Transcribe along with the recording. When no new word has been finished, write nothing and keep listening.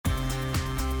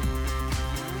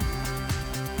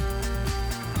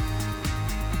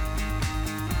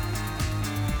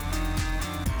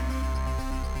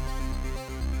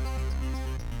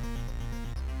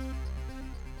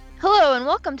and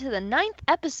welcome to the 9th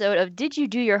episode of Did You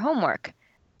Do Your Homework?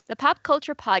 The pop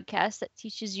culture podcast that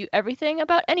teaches you everything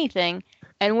about anything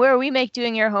and where we make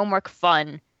doing your homework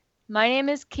fun. My name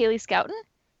is Kaylee Scouten.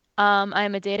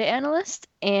 I'm a data analyst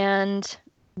and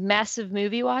massive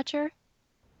movie watcher.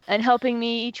 And helping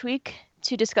me each week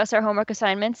to discuss our homework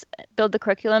assignments, build the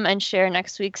curriculum, and share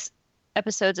next week's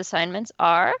episode's assignments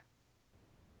are...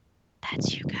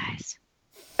 That's you guys.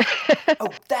 Oh,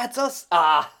 that's us!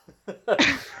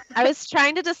 I was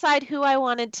trying to decide who I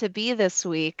wanted to be this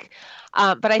week,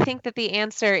 but I think that the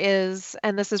answer is,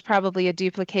 and this is probably a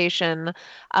duplication,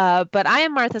 but I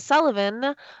am Martha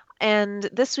Sullivan, and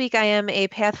this week I am a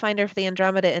Pathfinder for the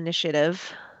Andromeda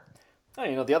Initiative.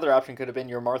 Oh, the other option could have been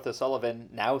your Martha Sullivan,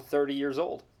 now 30 years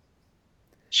old.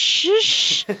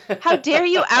 Shush! How dare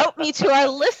you out me to our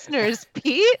listeners,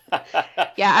 Pete?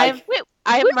 Yeah,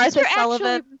 I'm Martha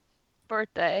Sullivan.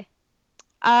 Birthday?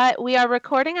 We are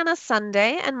recording on a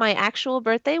Sunday, and my actual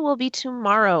birthday will be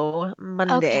tomorrow,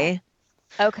 Monday.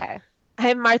 Okay.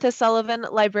 I'm Martha Sullivan,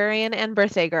 librarian and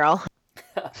birthday girl.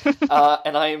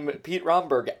 And I'm Pete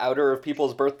Romberg, outer of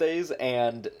people's birthdays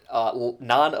and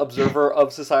non-observer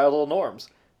of societal norms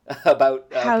about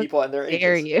people and their ages.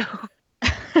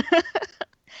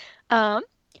 How dare you?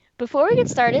 Before we get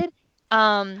started,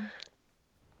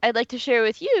 I'd like to share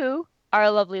with you, our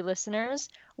lovely listeners,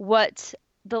 what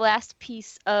the last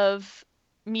piece of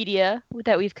media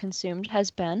that we've consumed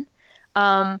has been.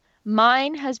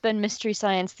 Mine has been Mystery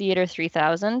Science Theater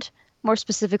 3000, more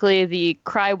specifically the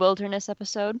Cry Wilderness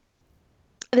episode.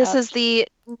 This is the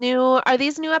new... Are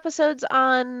these new episodes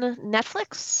on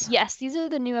Netflix? Yes, these are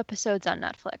the new episodes on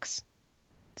Netflix,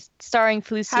 starring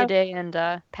Felicia Day and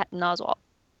Patton Oswalt.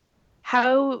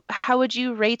 How would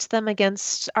you rate them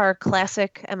against our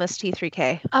classic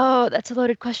MST3K? Oh, that's a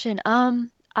loaded question.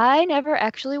 I never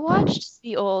actually watched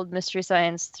the old Mystery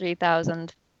Science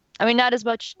 3000. I mean, not as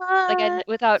much,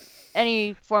 without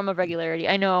any form of regularity.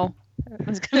 I know.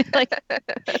 Everyone's gonna be like,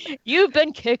 you've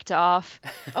been kicked off.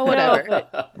 Oh, whatever.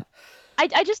 No,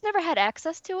 I just never had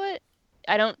access to it.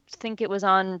 I don't think it was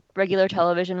on regular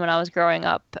television when I was growing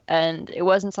up, and it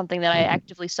wasn't something that I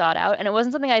actively sought out, and it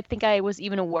wasn't something I think I was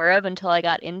even aware of until I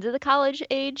got into the college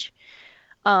age.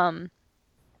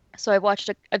 So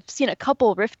I've seen a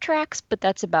couple riff tracks, but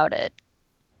that's about it.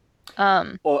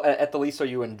 Well, at the least, are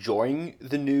you enjoying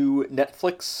the new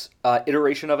Netflix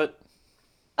iteration of it?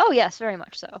 Oh, yes, very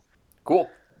much so. Cool.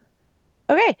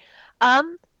 Okay.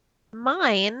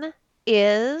 Mine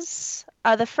is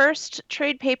the first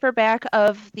trade paperback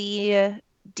of the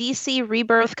DC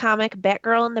Rebirth comic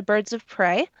Batgirl and the Birds of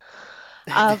Prey.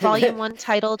 Volume 1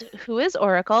 titled, Who is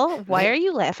Oracle? Why are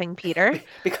you laughing, Peter?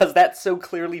 Because that so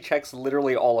clearly checks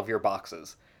literally all of your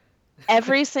boxes.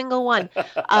 Every single one.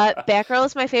 Batgirl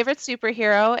is my favorite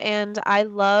superhero, and I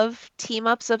love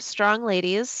team-ups of strong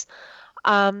ladies.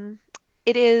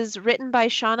 It is written by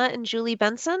Shauna and Julie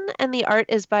Benson, and the art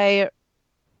is by,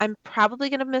 I'm probably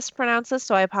going to mispronounce this,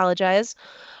 so I apologize,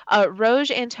 Roge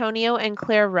Antonio and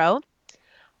Claire Rowe.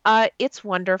 It's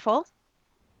wonderful.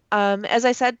 As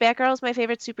I said, Batgirl is my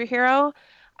favorite superhero.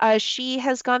 She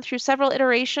has gone through several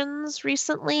iterations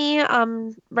recently.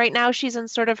 Right now she's in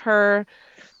sort of her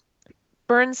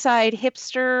Burnside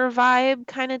hipster vibe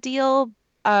kind of deal,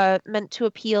 meant to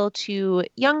appeal to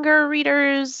younger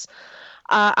readers.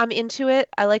 I'm into it.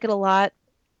 I like it a lot.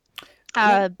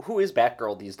 Who is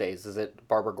Batgirl these days? Is it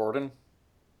Barbara Gordon?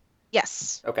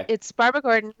 Yes. Okay. It's Barbara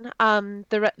Gordon.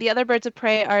 The other Birds of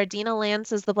Prey are Dina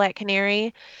Lance as the Black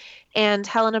Canary and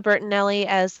Helena Bertinelli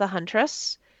as the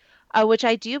Huntress, which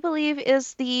I do believe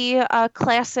is the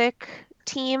classic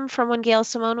team from when Gail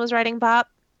Simone was writing Bop.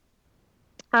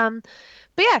 But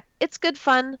yeah, it's good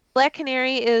fun. Black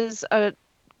Canary is a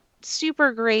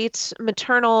super great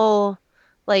maternal,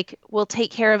 will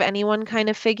take care of anyone kind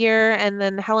of figure. And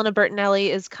then Helena Bertinelli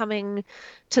is coming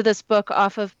to this book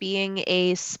off of being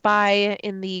a spy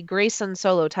in the Grayson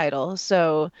solo title.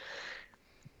 So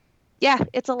yeah,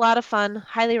 it's a lot of fun.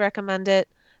 Highly recommend it.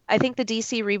 I think the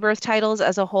DC Rebirth titles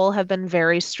as a whole have been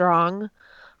very strong,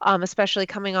 especially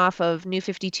coming off of New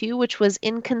 52, which was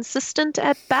inconsistent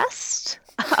at best.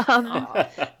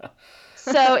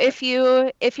 So if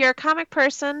you're a comic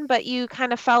person but you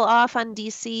kind of fell off on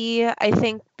DC, I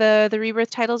think the Rebirth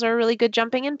titles are a really good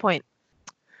jumping in point.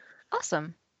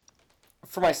 Awesome.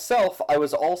 For myself, I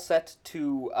was all set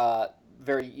to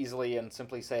very easily and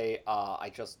simply say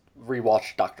I just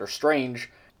rewatched Doctor Strange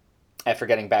after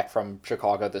getting back from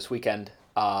Chicago this weekend.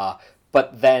 But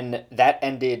then that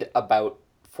ended about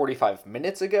 45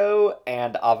 minutes ago,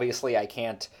 and obviously I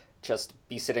can't just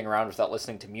be sitting around without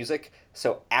listening to music.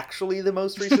 So actually the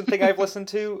most recent thing I've listened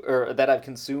to, or that I've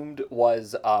consumed,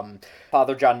 was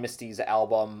Father John Misty's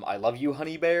album I Love You,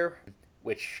 Honey Bear,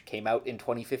 which came out in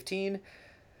 2015.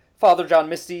 Father John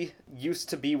Misty used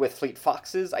to be with Fleet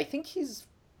Foxes. I think he's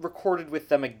recorded with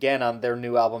them again on their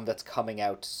new album that's coming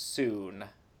out soon.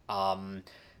 I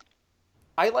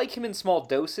like him in small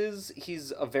doses.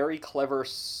 He's a very clever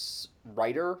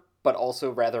writer, but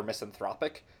also rather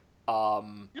misanthropic.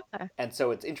 Okay. And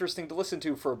so it's interesting to listen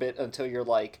to for a bit until you're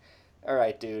like, all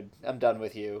right, dude, I'm done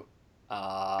with you.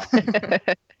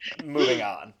 Moving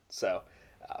on. So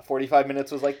 45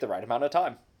 minutes was like the right amount of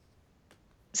time.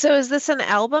 So is this an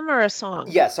album or a song?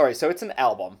 Yeah, sorry. So it's an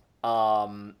album.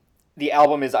 The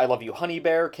album is I Love You, Honey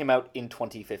Bear, came out in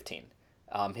 2015.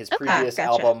 His previous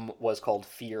album was called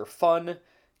Fear Fun,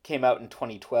 came out in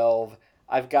 2012.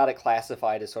 I've got it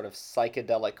classified as sort of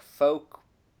psychedelic folk,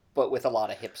 but with a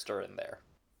lot of hipster in there.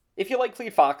 If you like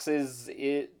Fleet Foxes,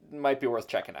 it might be worth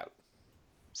checking out.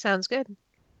 Sounds good.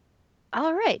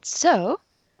 All right, so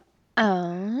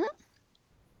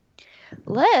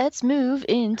let's move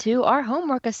into our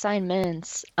homework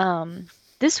assignments.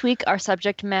 This week our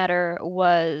subject matter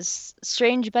was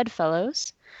Strange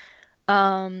Bedfellows.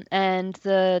 And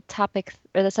the topic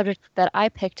or the subject that I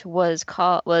picked was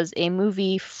a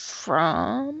movie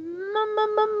from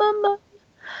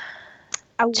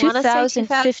I want to say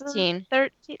 2015.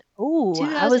 2013. Ooh,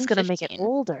 I was going to make it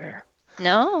older.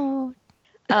 No.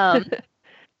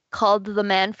 Called The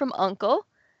Man from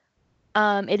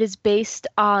U.N.C.L.E. It is based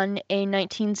on a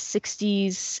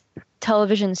 1960s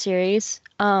television series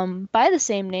by the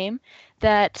same name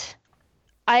that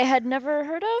I had never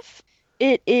heard of.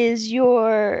 It is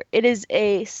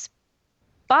a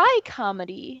spy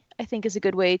comedy, I think is a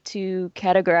good way to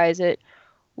categorize it,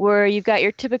 where you've got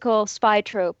your typical spy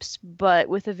tropes, but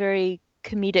with a very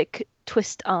comedic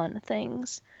twist on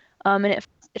things. And it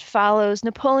follows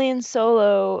Napoleon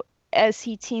Solo as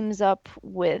he teams up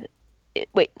with...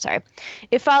 It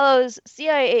follows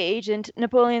CIA agent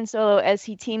Napoleon Solo as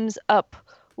he teams up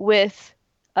with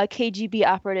a KGB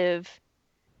operative,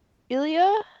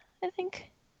 Ilya, I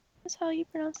think is how you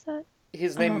pronounce that.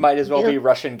 His name might as well be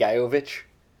Russian Guyovich.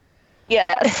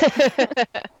 Yes.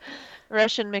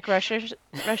 Russian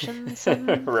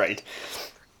McRussian. Right.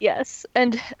 Yes.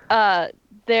 And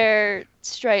their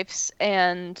stripes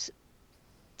and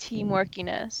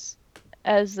teamworkiness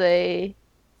as they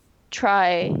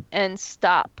try and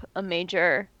stop a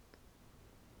major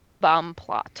bomb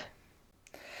plot.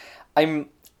 I'm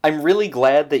really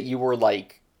glad that you were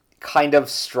like kind of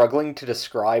struggling to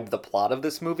describe the plot of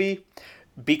this movie,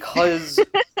 because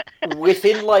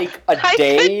within like a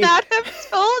day... I could not have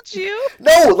told you.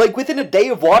 No, like within a day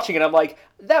of watching it, I'm like,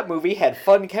 that movie had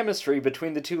fun chemistry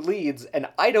between the two leads, and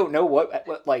I don't know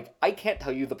what like, I can't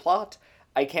tell you the plot.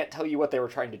 I can't tell you what they were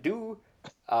trying to do.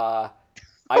 I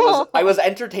was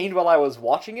entertained while I was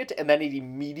watching it, and then it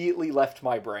immediately left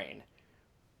my brain.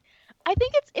 I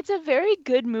think it's a very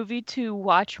good movie to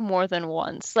watch more than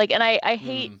once. Like, and I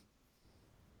hate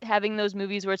having those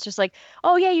movies where it's just like,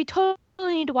 oh yeah, you totally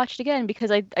need to watch it again, because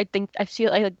I think I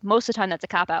feel like most of the time that's a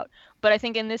cop out. But I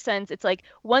think in this sense, it's like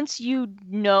once you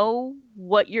know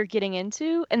what you're getting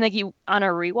into, and like you on a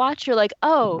rewatch, you're like,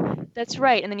 oh, that's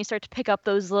right, and then you start to pick up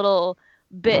those little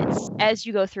bits as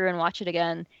you go through and watch it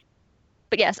again.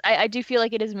 But yes, I do feel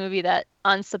like it is a movie that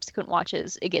on subsequent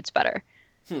watches it gets better.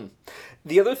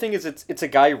 The other thing is it's a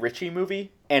Guy Ritchie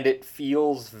movie, and it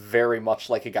feels very much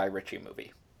like a Guy Ritchie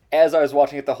movie. As I was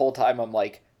watching it the whole time, I'm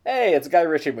like, hey, it's a Guy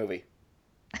Ritchie movie.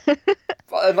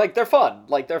 And like they're fun.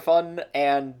 Like they're fun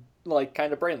and like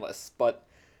kind of brainless, but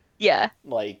yeah.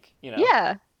 Like, you know.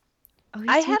 Yeah. Oh,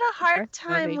 I had a hard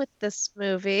time with this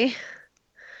movie.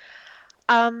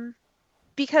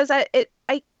 Because I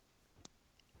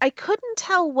couldn't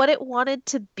tell what it wanted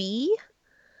to be.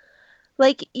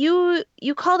 Like, you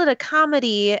called it a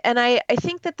comedy, and I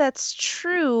think that that's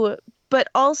true, but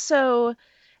also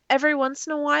every once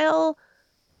in a while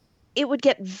it would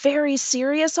get very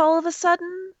serious all of a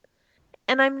sudden,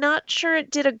 and I'm not sure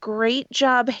it did a great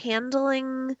job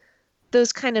handling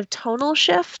those kind of tonal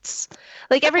shifts.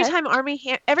 Like, every time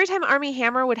Armie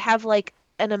Hammer would have like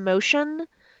an emotion,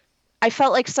 I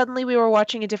felt like suddenly we were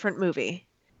watching a different movie.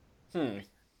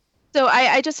 So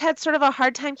I just had sort of a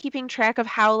hard time keeping track of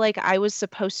how like I was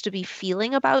supposed to be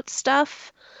feeling about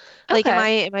stuff. Like,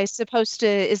 am I supposed to?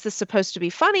 Is this supposed to be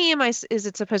funny? Is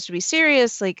it supposed to be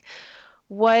serious? Like,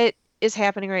 what is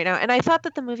happening right now? And I thought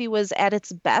that the movie was at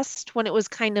its best when it was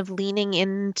kind of leaning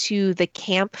into the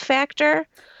camp factor.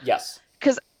 Yes.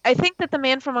 Because I think that The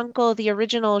Man from U.N.C.L.E., the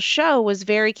original show, was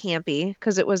very campy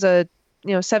because it was a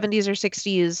 70s or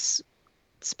 60s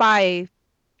spy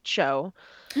show.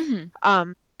 Hmm.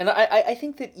 And I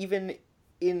think that even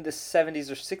in the 70s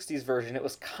or 60s version, it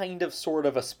was kind of sort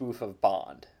of a spoof of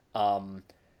Bond. I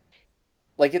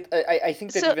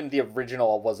think that So even the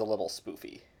original was a little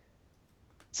spoofy.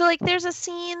 so like there's a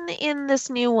scene in this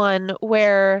new one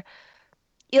where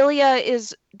Ilya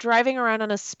is driving around on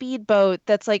a speedboat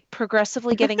that's like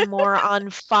progressively getting more on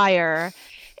fire,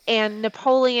 and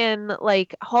Napoleon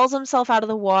like hauls himself out of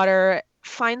the water,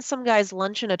 finds some guy's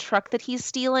lunch in a truck that he's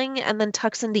stealing, and then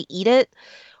tucks in to eat it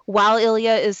while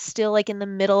Ilya is still like in the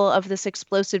middle of this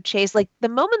explosive chase. Like the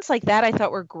moments like that I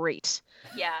thought were great.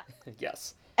 Yeah.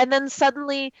 Yes. And then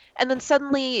suddenly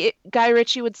Guy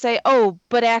Ritchie would say, "Oh,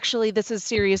 but actually this is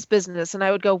serious business." And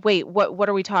I would go, "Wait, what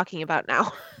are we talking about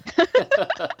now?"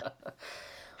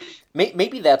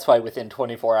 Maybe that's why within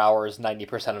 24 hours,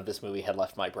 90% of this movie had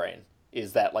left my brain.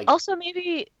 Is that like, Also,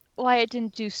 maybe why it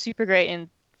didn't do super great in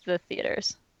the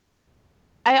theaters.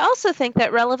 I also think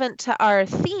that relevant to our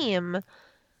theme,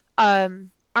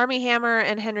 Armie Hammer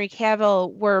and Henry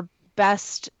Cavill were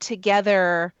best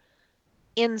together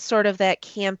in sort of that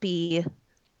campy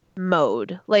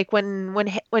mode. Like when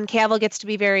Cavill gets to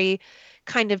be very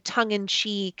kind of tongue in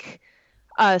cheek,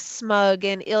 smug,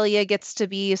 and Ilya gets to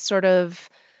be sort of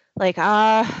like,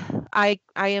 I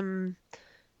am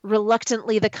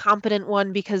reluctantly the competent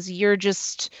one because you're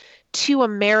just too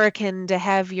American to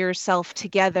have yourself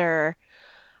together,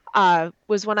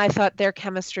 was when I thought their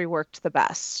chemistry worked the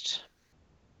best.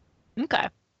 Okay.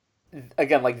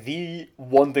 again, like the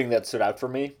one thing that stood out for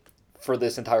me for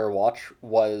this entire watch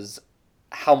was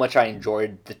how much I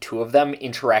enjoyed the two of them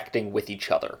interacting with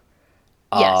each other.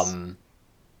 Yes.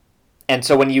 And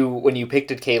so when you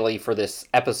picked it, Kaylee, for this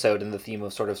episode and the theme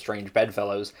of sort of strange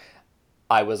bedfellows,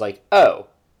 I was like, oh,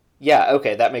 yeah,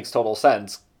 okay, that makes total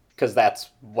sense because that's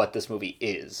what this movie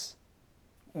is.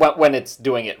 When it's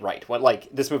doing it right, when like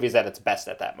this movie is at its best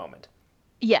at that moment.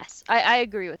 Yes, I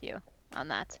agree with you on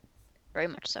that. Very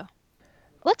much so.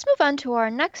 Let's move on to our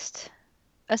next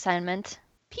assignment.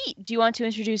 Pete, do you want to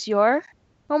introduce your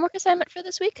homework assignment for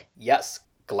this week? Yes,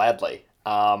 gladly.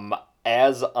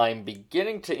 As I'm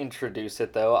beginning to introduce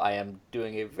it, though, I am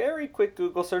doing a very quick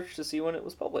Google search to see when it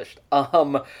was published.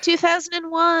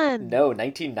 2001. No,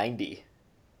 1990.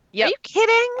 Are you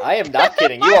kidding? I am not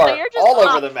kidding. You Martha, are you're just all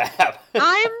off. over the map.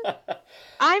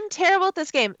 I'm terrible at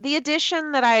this game. The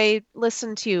edition that I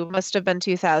listened to must have been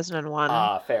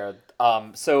 2001. Fair.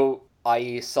 So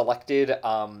I selected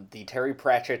the Terry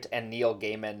Pratchett and Neil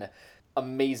Gaiman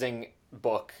amazing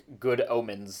book, Good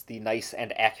Omens: The Nice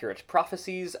and Accurate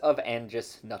Prophecies of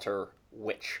Angus Nutter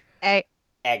Witch. A-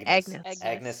 Agnes. Agnes.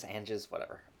 Agnes, Angus,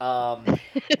 whatever.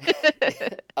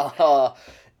 uh,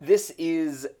 this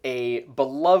is a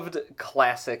beloved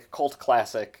classic, cult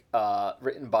classic,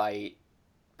 written by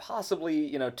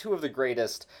possibly, two of the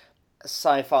greatest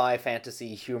sci-fi,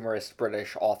 fantasy, humorous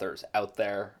British authors out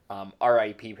there.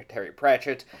 R.I.P. Terry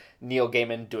Pratchett, Neil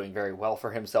Gaiman doing very well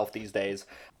for himself these days.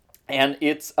 And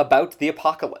it's about the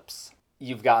apocalypse.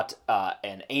 You've got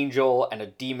an angel and a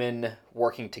demon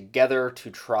working together to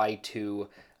try to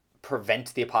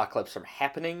prevent the apocalypse from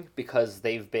happening because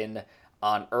they've been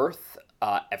on Earth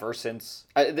ever since.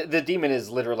 The demon is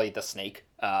literally the snake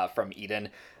from Eden.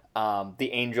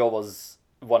 The angel was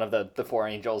one of the four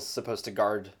angels supposed to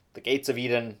guard the gates of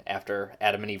Eden after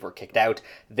Adam and Eve were kicked out.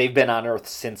 They've been on Earth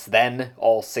since then,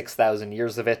 all 6,000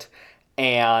 years of it,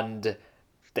 and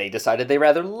they decided they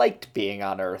rather liked being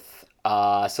on Earth.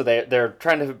 So they're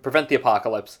trying to prevent the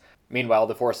apocalypse. Meanwhile,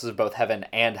 the forces of both heaven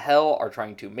and hell are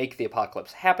trying to make the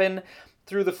apocalypse happen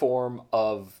through the form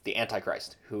of the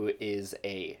Antichrist, who is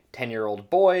a 10-year-old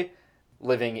boy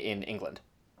living in England.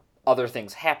 Other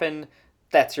things happen.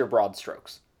 That's your broad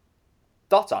strokes.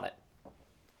 Thoughts on it?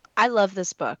 I love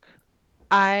this book.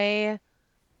 I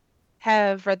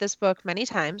have read this book many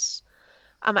times.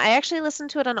 I actually listened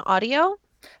to it on audio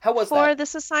How was for that?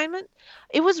 this assignment.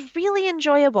 It was really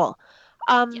enjoyable.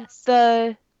 Yes.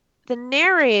 The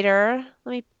narrator,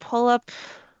 let me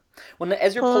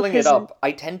As you're pull up pulling it his, up,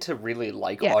 I tend to really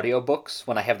like yeah. audiobooks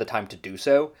when I have the time to do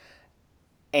so.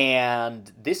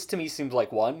 And this to me seems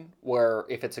like one where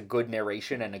if it's a good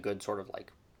narration and a good sort of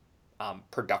like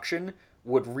production,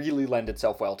 would really lend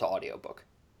itself well to audiobook.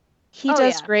 He Oh,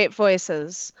 does yeah. great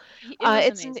voices. It was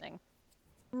It's amazing.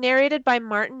 narrated by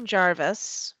Martin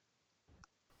Jarvis.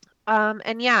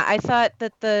 And yeah, I thought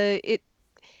that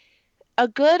a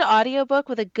good audiobook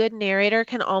with a good narrator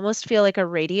can almost feel like a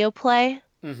radio play.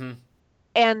 Mm-hmm.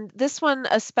 And this one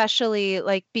especially,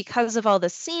 like because of all the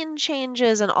scene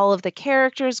changes and all of the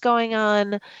characters going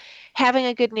on, having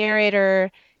a good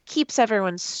narrator keeps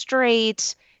everyone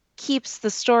straight, keeps the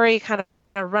story kind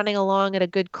of running along at a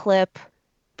good clip.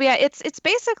 But yeah, it's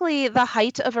basically the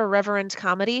height of irreverent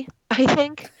comedy, I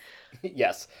think.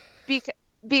 Yes. Because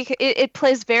it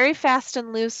plays very fast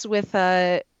and loose with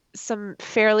some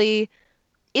fairly,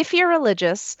 if you're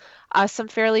religious, some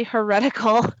fairly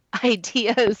heretical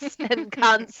ideas and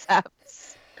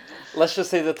concepts. Let's just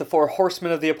say that the 4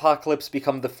 horsemen of the apocalypse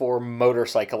become the 4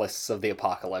 motorcyclists of the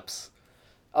apocalypse,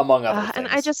 among other things.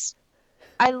 And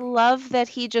I love that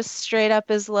he just straight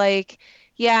up is like,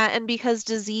 yeah, and because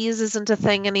disease isn't a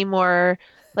thing anymore,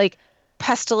 like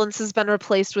pestilence has been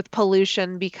replaced with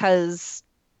pollution because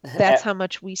that's how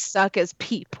much we suck as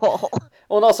people.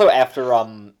 Well, and also after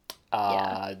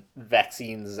Yeah.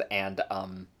 vaccines and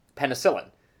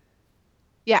penicillin.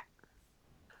 Yeah.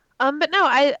 But no,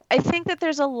 I think that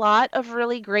there's a lot of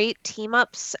really great team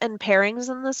ups and pairings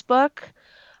in this book.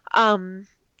 Um,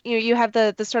 you have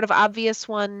the sort of obvious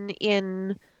one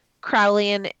in Crowley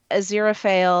and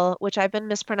Aziraphale, which I've been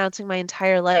mispronouncing my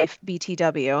entire life,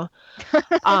 BTW.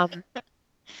 Um,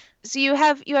 so you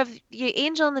have the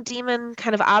angel and the demon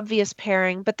kind of obvious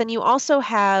pairing, but then you also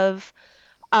have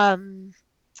um,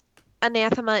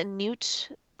 Anathema and Newt,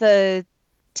 the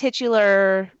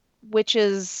titular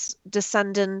witch's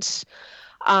descendant,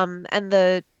 and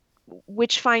the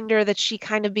witchfinder that she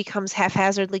kind of becomes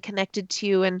haphazardly connected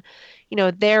to, and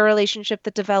their relationship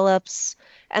that develops,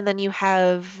 and then you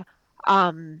have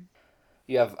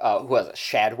You have who was it?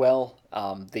 Shadwell,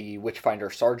 the Witchfinder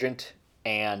sergeant,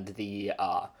 and the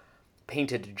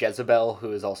painted Jezebel,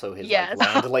 who is also his Yes.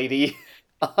 landlady.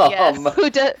 Yes.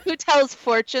 who tells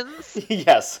fortunes.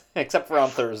 Yes, except for on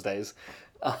Thursdays.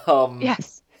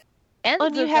 Yes. And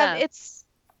And the you have them.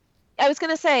 I was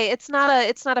gonna say it's not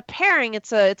a pairing,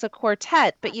 it's a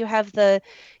quartet, but you have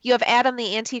Adam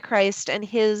the Antichrist and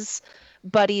his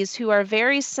buddies who are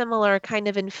very similar kind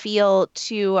of in feel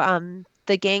to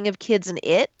the gang of kids in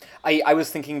It. I was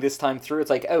thinking this time through, it's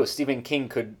like, oh, Stephen King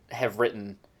could have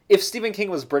written. If Stephen King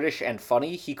was British and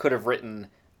funny, he could have written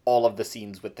all of the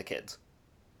scenes with the kids.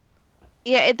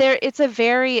 Yeah, it's a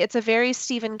very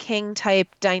Stephen King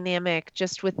type dynamic,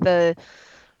 just with the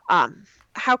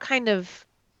how kind of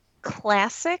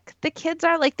classic the kids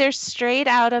are. Like they're straight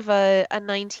out of a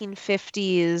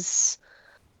 1950s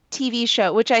TV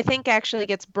show, which I think actually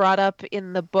gets brought up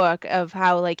in the book of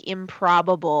how like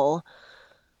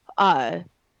uh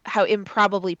how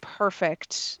improbably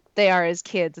perfect they are as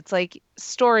kids. It's like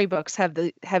storybooks have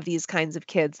these kinds of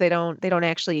kids. They don't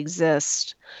actually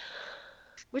exist.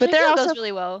 Which But I they're feel also goes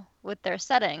really well with their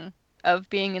setting of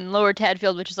being in Lower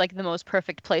Tadfield, which is like the most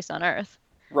perfect place on Earth.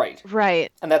 Right.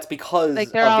 right. And that's because Like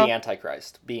of they're all the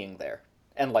Antichrist being there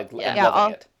and and Yeah. yeah, loving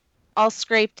it. all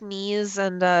scraped knees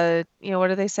and what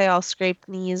do they say? All scraped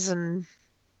knees and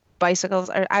bicycles.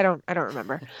 I don't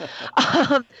remember.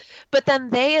 Um, but then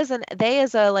they as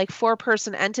a like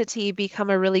 4-person entity become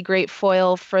a really great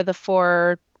foil for the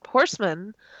 4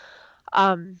 horsemen,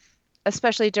 um,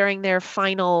 especially during their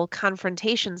final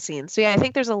confrontation scene. So yeah, I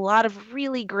think there's a lot of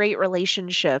really great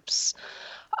relationships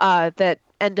that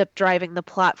end up driving the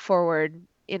plot forward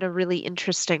in a really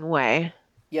interesting way.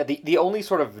 Yeah, the only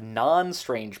sort of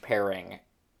non-strange pairing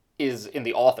is in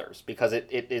the authors, because it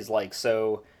is like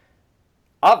so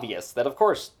obvious that of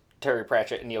course Terry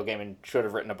Pratchett and Neil Gaiman should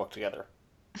have written a book together.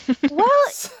 Well,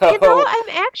 So, I'm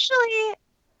actually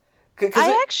because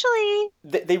I actually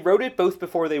they wrote it both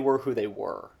before they were who they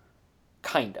were,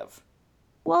 kind of.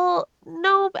 well,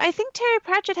 no, I think Terry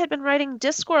Pratchett had been writing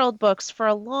Discworld books for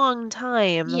a long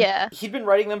time. Yeah. He'd been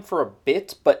writing them for a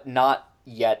bit, but not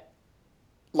yet.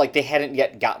 Like they hadn't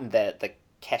yet gotten the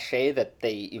cachet that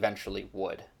they eventually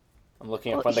would. I'm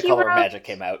looking Well, up when The he Color of wrote Magic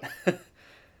came out.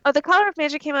 Oh, The Color of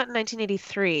Magic came out in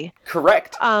 1983.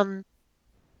 Correct.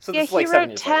 So Yeah, this is like 7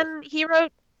 years later.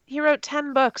 he wrote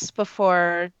 10 books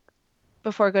before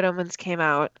Good Omens came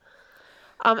out.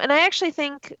 And I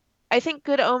think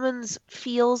Good Omens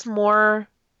feels more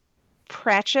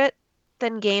Pratchett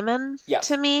than Gaiman Yes.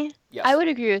 to me. Yes. I would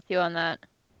agree with you on that.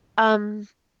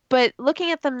 But looking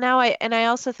at them now, I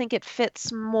also think it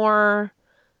fits more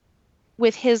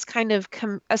with his kind of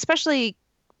especially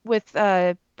with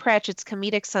Pratchett's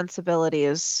comedic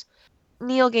sensibilities.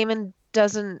 Neil Gaiman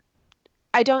doesn't.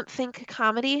 I don't think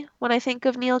comedy when I think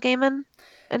of Neil Gaiman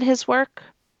and his work.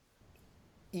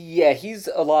 Yeah, he's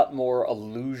a lot more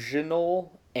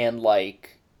illusional and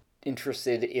like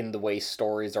interested in the way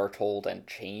stories are told and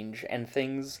change and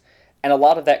things. And a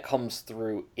lot of that comes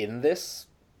through in this,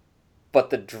 but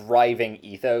the driving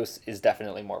ethos is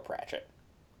definitely more Pratchett.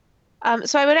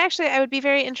 So I would be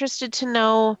very interested to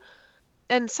know,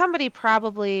 and somebody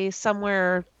probably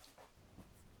somewhere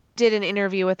did an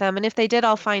interview with them, and if they did,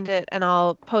 I'll find it and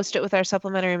I'll post it with our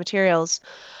supplementary materials.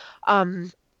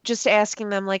 Um, just asking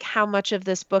them like how much of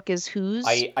this book is whose.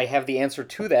 I have the answer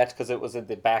to that because it was in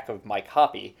the back of my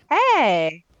copy.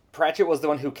 Hey. Pratchett was the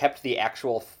one who kept the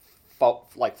actual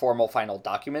formal final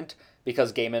document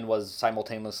because Gaiman was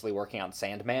simultaneously working on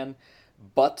Sandman,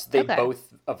 but they Okay.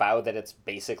 both avow that it's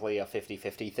basically a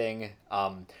 50-50 thing.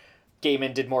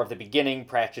 Gaiman did more of the beginning,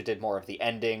 Pratchett did more of the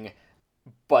ending,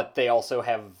 but they also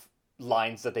have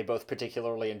lines that they both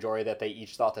particularly enjoy that they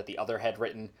each thought that the other had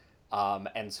written,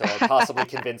 and so are possibly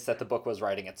convinced that the book was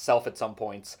writing itself at some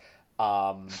points.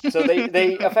 So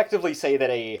they effectively say that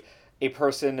a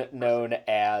person known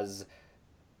as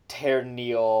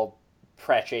Terneil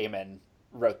Pratcheman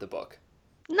wrote the book.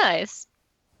 Nice.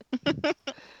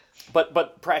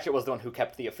 But Pratchett was the one who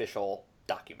kept the official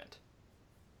document.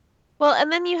 Well,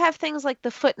 and then you have things like the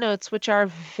footnotes, which are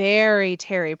very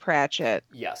Terry Pratchett.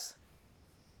 Yes.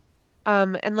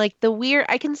 And like the weird,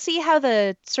 I can see how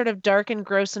the sort of dark and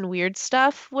gross and weird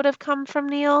stuff would have come from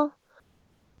Neil.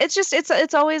 It's just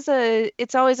it's always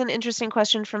an interesting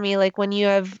question for me, like when you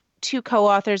have two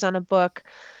co-authors on a book,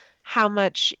 how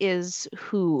much is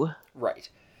who? Right.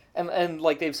 And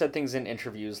like they've said things in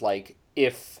interviews like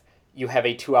if you have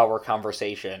a 2-hour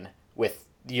conversation with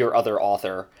your other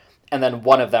author and then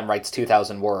one of them writes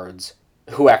 2,000 words,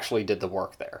 who actually did the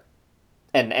work there?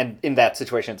 And in that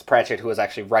situation, it's Pratchett who was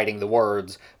actually writing the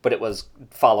words, but it was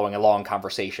following a long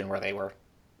conversation where they were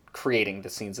creating the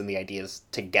scenes and the ideas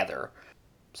together.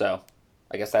 So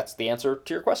I guess that's the answer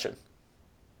to your question.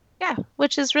 Yeah,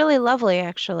 which is really lovely,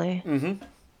 actually. Mm-hmm.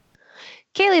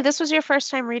 Kaylee, this was your first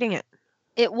time reading it.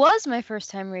 It was my first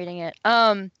time reading it.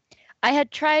 I had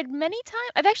tried many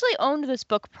times. I've actually owned this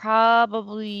book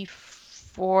probably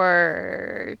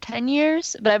for 10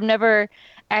 years, but I've never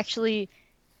actually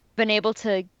been able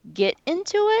to get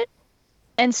into it.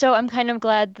 And so I'm kind of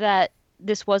glad that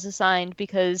this was assigned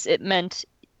because it meant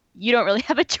you don't really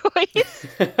have a choice.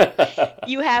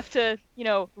 You have to,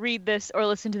 read this or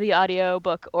listen to the audio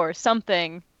book or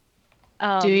something.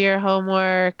 Do your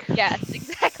homework. Yes,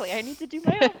 exactly. I need to do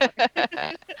my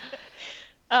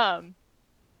homework.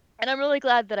 And I'm really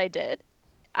glad that I did.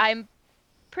 I'm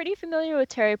pretty familiar with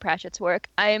Terry Pratchett's work.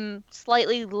 I'm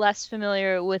slightly less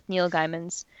familiar with Neil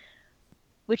Gaiman's,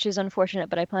 which is unfortunate,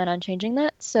 but I plan on changing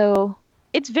that. So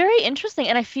it's very interesting,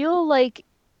 and I feel like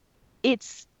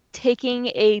it's taking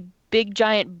a big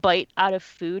giant bite out of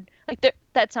food. Like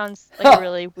that sounds like a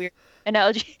really weird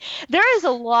analogy. There is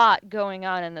a lot going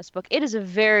on in this book. It is a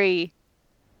very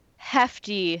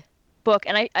hefty book,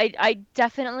 and I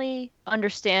definitely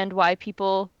understand why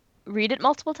people read it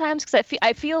multiple times because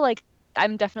I feel like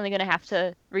I'm definitely going to have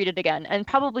to read it again, and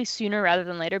probably sooner rather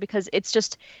than later, because it's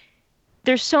just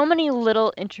there's so many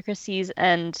little intricacies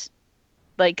and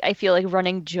like I feel like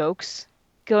running jokes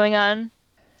going on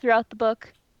throughout the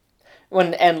book.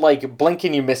 And like blink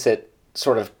and you miss it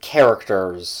sort of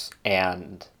characters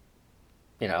and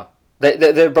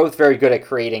they're both very good at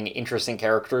creating interesting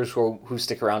characters who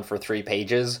stick around for 3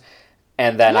 pages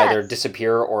and then either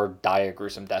disappear or die a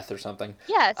gruesome death or something.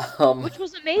 Yes, which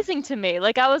was amazing to me.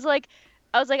 I was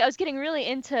getting really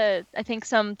into, I think,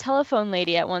 some telephone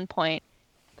lady at one point,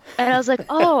 and I was like,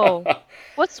 oh,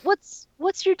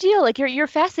 what's your deal? Like you're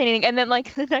fascinating. And then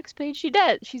like the next page,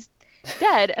 she's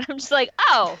dead, and I'm just like,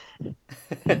 oh, you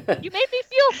made me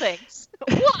feel things.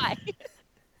 Why?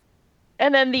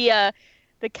 And then the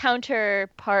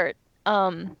counterpart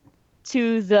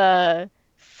to the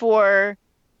 4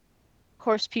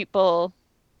 horse people,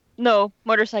 no,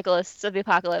 motorcyclists of the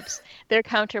apocalypse, their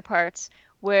counterparts,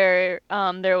 where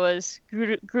there was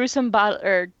grievous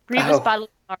bodily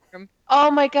harm. Oh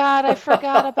my god, I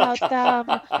forgot about them.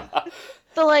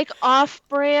 The like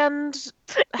off-brand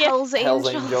Hell's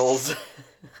Angels.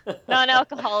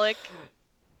 Non-alcoholic.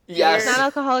 Yes.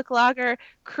 Non-alcoholic lager,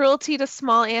 cruelty to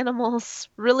small animals,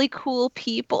 really cool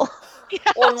people. Yeah,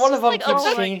 well, and one of them like,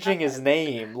 keeps changing his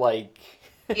name, like.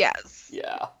 Yes.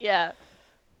 Yeah. Yeah.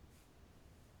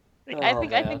 I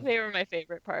think they were my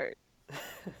favorite part.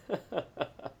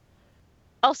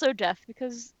 Also death,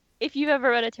 because if you've ever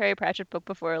read a Terry Pratchett book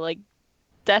before, like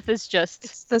death is just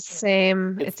It's the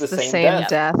same. It's the same death.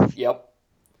 death. Yep.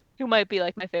 Who might be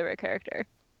like my favorite character.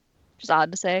 Which is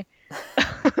odd to say.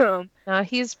 No,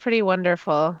 he's pretty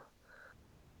wonderful.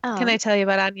 Can I tell you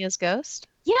about Anya's ghost?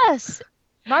 Yes.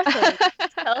 Martha,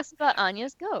 tell us about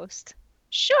Anya's ghost.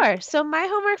 Sure. So my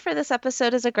homework for this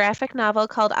episode is a graphic novel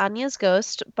called Anya's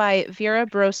Ghost by Vera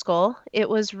Broskol. It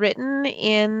was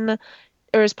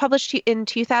published in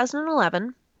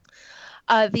 2011.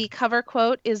 The cover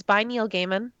quote is by Neil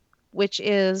Gaiman, which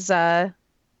is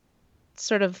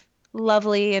sort of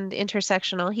lovely and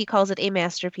intersectional. He calls it a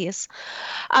masterpiece.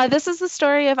 This is the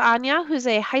story of Anya, who's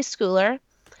a high schooler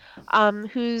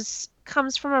who's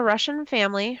comes from a Russian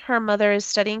family. Her mother is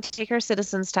studying to take her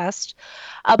citizen's test.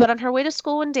 But on her way to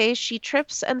school one day, she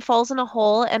trips and falls in a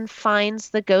hole and finds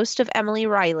the ghost of Emily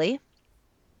Riley,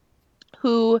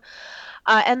 who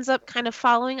ends up kind of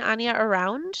following Anya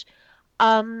around.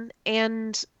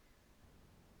 And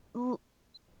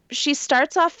she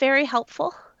starts off very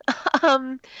helpful.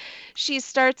 um, she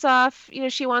starts off,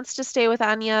 she wants to stay with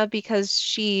Anya because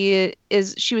she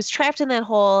was trapped in that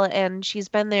hole and she's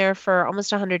been there for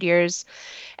almost 100 years.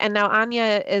 And now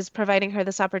Anya is providing her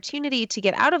this opportunity to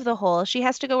get out of the hole. She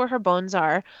has to go where her bones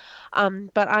are.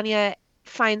 But Anya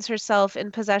finds herself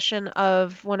in possession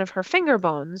of one of her finger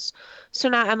bones. So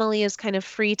now Emily is kind of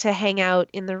free to hang out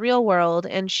in the real world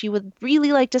and she would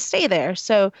really like to stay there.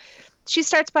 So she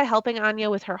starts by helping Anya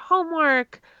with her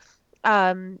homework,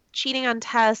 cheating on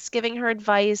tests, giving her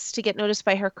advice to get noticed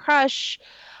by her crush.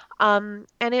 And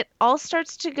it all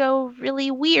starts to go really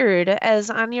weird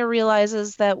as Anya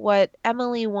realizes that what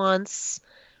Emily wants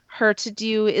her to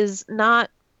do is not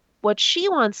what she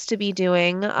wants to be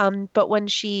doing. But when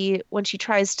she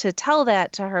tries to tell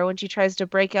that to her, when she tries to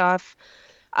break off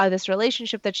this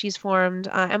relationship that she's formed,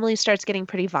 Emily starts getting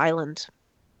pretty violent.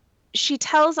 She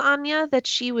tells Anya that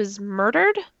she was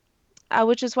murdered,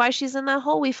 which is why she's in that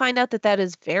hole. We find out that that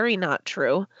is very not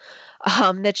true.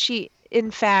 That she,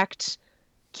 in fact,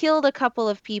 killed a couple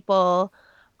of people.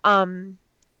 And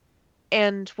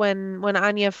when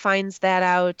Anya finds that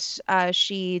out,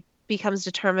 she becomes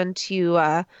determined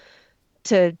to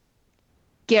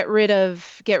get rid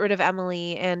of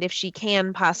Emily, and if she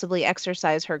can, possibly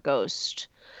exorcise her ghost.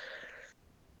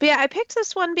 But yeah, I picked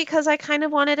this one because I kind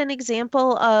of wanted an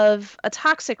example of a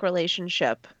toxic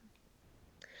relationship.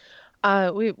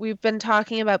 We've been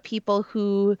talking about people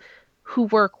who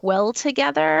work well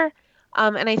together,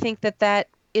 and I think that that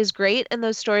is great, and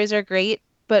those stories are great.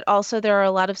 But also, there are a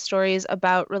lot of stories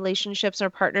about relationships or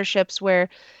partnerships where,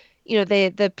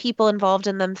 the people involved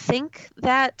in them think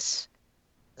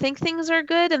things are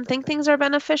good and think things are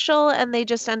beneficial, and they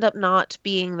just end up not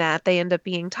being that. They end up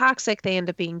being toxic. They end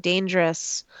up being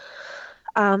dangerous.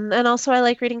 And also, I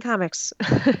like reading comics.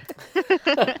 But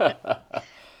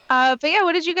yeah,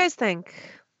 what did you guys think?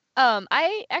 I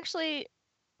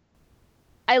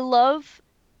love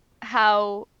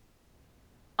how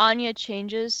Anya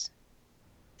changes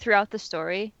throughout the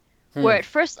story. Where at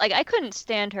first, like, I couldn't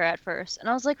stand her at first, and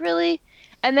I was like, really?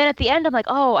 And then at the end, I'm like,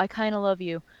 oh, I kind of love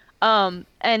you. And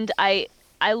I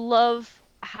love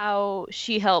how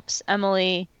she helps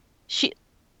Emily.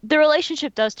 The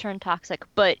relationship does turn toxic,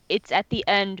 but it's at the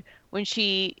end when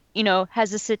she,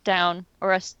 has a sit down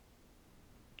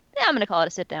I'm gonna call it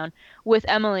a sit down with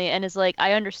Emily and is like,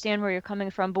 I understand where you're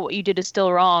coming from, but what you did is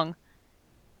still wrong,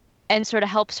 and sort of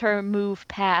helps her move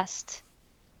past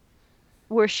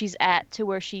where she's at to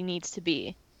where she needs to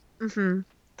be. Mm-hmm.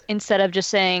 Instead of just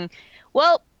saying,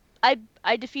 well,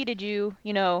 I defeated you,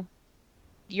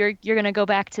 you're gonna go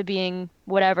back to being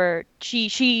whatever.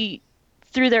 She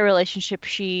through their relationship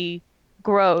she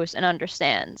grows and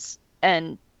understands,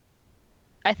 and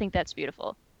I think that's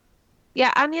beautiful.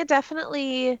 Yeah, Anya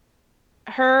definitely,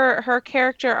 her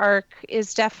character arc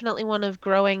is definitely one of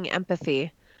growing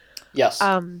empathy. Yes.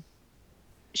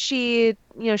 She,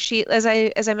 she, as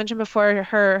I mentioned before,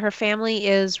 her family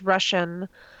is Russian,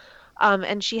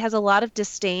 and she has a lot of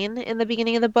disdain in the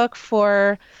beginning of the book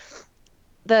for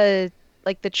the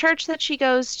the church that she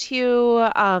goes to,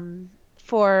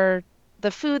 for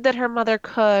the food that her mother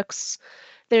cooks.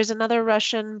 There's another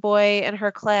Russian boy in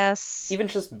her class. Even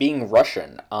just being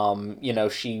Russian,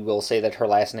 she will say that her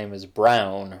last name is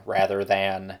Brown rather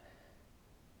than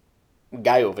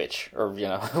Guyovich, or,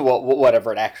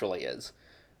 whatever it actually is.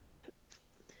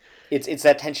 It's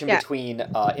that tension between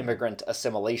immigrant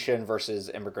assimilation versus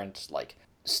immigrant,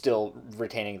 still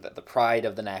retaining the pride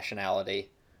of the nationality.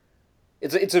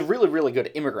 It's a really, really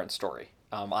good immigrant story,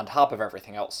 on top of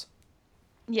everything else.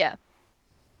 Yeah.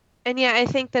 And yeah, I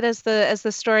think that as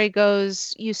the story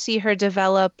goes, you see her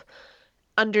develop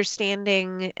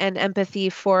understanding and empathy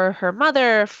for her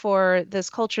mother, for this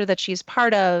culture that she's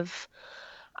part of,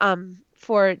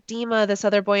 for Dima, this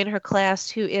other boy in her class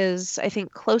who is, I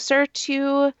think, closer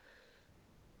to,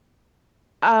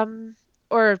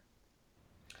 or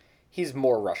he's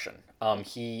more Russian.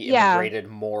 He immigrated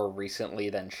more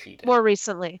recently than she did. More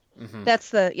recently. Mm-hmm.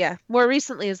 That's more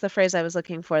recently is the phrase I was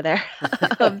looking for there.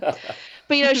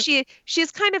 But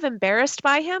she's kind of embarrassed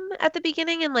by him at the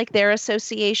beginning and their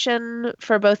association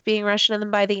for both being Russian, and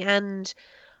then by the end,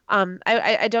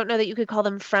 I don't know that you could call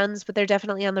them friends, but they're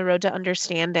definitely on the road to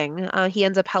understanding. He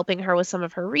ends up helping her with some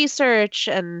of her research,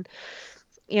 and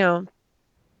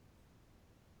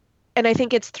And I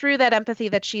think it's through that empathy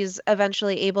that she's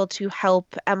eventually able to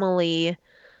help Emily,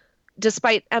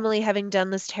 despite Emily having done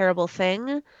this terrible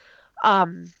thing,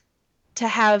 um, to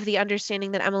have the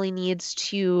understanding that Emily needs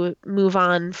to move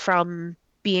on from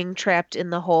being trapped in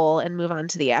the hole and move on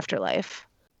to the afterlife.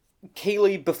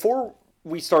 Kaylee, before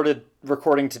we started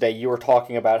recording today, you were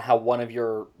talking about how one of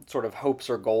your sort of hopes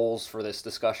or goals for this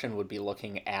discussion would be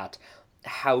looking at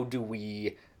how do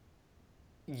we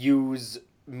use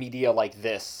media like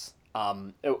this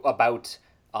about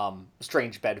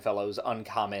strange bedfellows,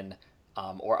 uncommon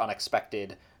or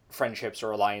unexpected friendships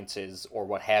or alliances or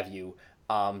what have you,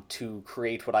 to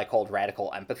create what I called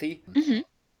radical empathy. Mm-hmm.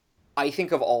 I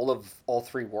think of all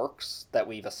three works that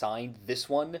we've assigned, this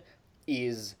one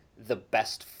is the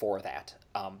best for that.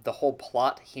 The whole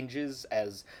plot hinges,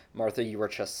 as Martha, you were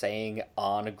just saying,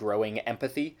 on growing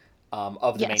empathy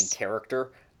of the main Yes.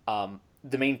 character.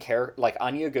 The main character, like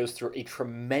Anya, goes through a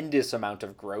tremendous amount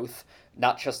of growth,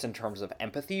 not just in terms of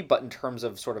empathy, but in terms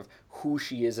of sort of who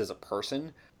she is as a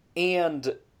person.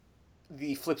 And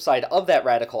the flip side of that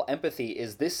radical empathy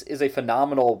is this is a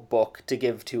phenomenal book to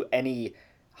give to any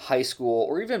high school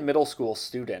or even middle school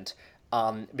student,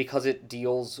 because it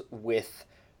deals with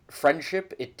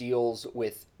friendship, it deals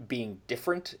with being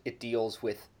different, it deals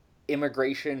with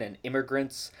immigration and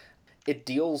immigrants, it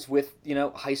deals with,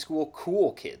 high school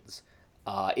cool kids.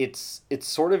 It's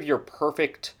sort of your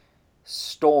perfect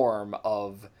storm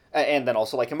of, and then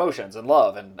also like emotions and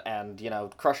love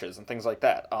and crushes and things like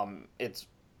that. It's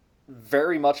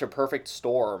very much a perfect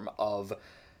storm of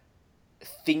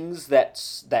things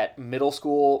that middle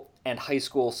school and high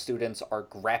school students are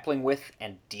grappling with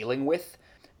and dealing with,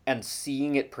 and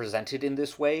seeing it presented in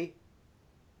this way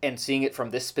and seeing it from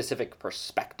this specific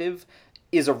perspective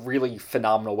is a really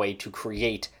phenomenal way to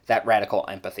create that radical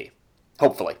empathy,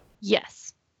 hopefully.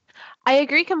 Yes. I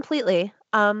agree completely.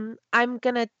 I'm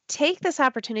going to take this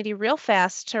opportunity real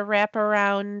fast to wrap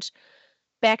around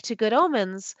back to Good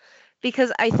Omens,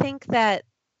 because I think that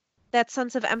that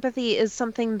sense of empathy is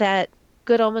something that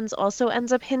Good Omens also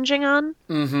ends up hinging on.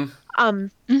 Mm-hmm.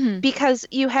 Um, Mm-hmm. because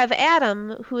you have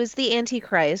Adam, who is the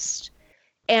Antichrist,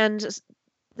 and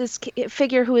this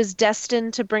figure who is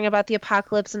destined to bring about the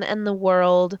apocalypse and end the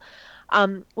world,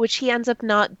 which he ends up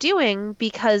not doing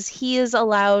because he is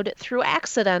allowed through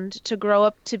accident to grow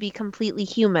up to be completely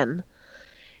human.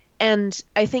 And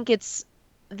I think it's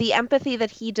the empathy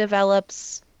that he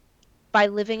develops by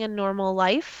living a normal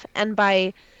life and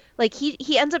by like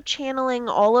he ends up channeling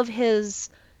all of his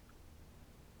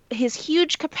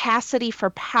huge capacity for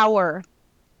power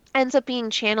ends up being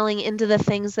channeling into the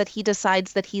things that he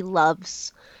decides that he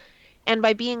loves. And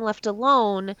by being left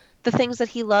alone, the things that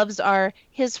he loves are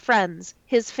his friends,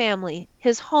 his family,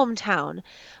 his hometown.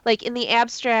 Like in the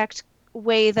abstract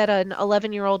way that an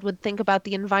 11-year-old would think about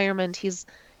the environment,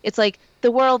 it's like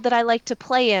the world that I like to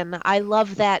play in. I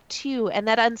love that too. And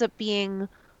that ends up being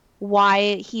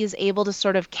why he is able to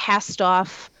sort of cast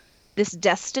off this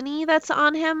destiny that's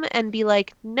on him and be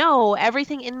like, no,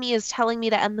 everything in me is telling me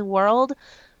to end the world,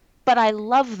 but I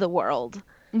love the world.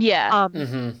 Yeah.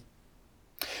 Mm-hmm.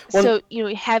 Well, So,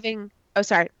 having, oh,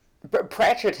 sorry.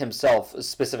 Pratchett himself,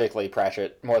 specifically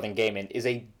Pratchett more than Gaiman, is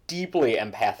a deeply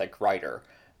empathic writer.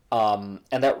 And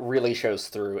that really shows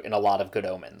through in a lot of Good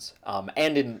Omens,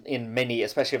 and in many,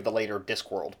 especially of the later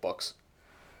Discworld books.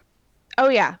 Oh,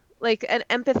 yeah. Like an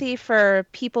empathy for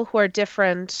people who are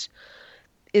different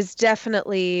is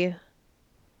definitely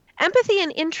empathy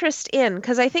and interest in,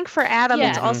 because I think for Adam,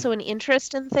 it's Yeah. also an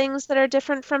interest in things that are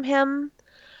different from him.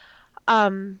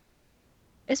 Um,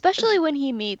 Especially when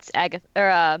he meets Agatha, or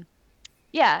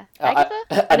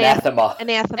Agatha? Anathema.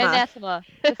 Anathema. Anathema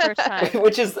the first time.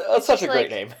 Which is such just a great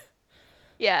like- name.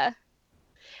 Yeah.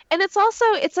 And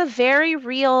it's a very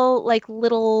real, like,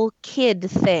 little kid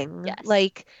thing. Yes.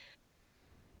 Like,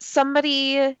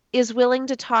 somebody is willing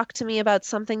to talk to me about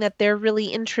something that they're really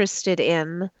interested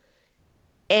in,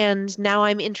 and now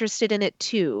I'm interested in it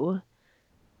too.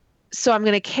 So I'm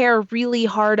going to care really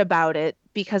hard about it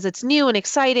because it's new and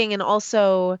exciting, and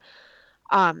also,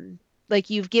 like,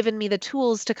 you've given me the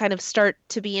tools to kind of start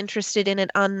to be interested in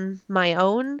it on my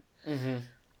own. Mm-hmm.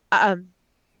 I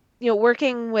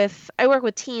work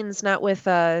with teens, not with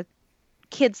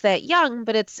kids that young,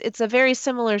 but it's a very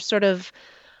similar sort of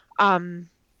kind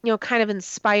of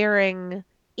inspiring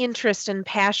interest and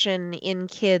passion in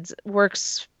kids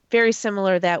works very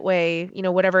similar that way,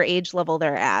 whatever age level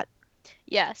they're at.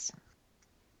 Yes.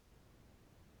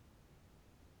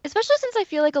 Especially since I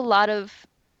feel like a lot of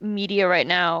media right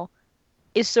now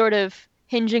is sort of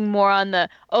hinging more on the,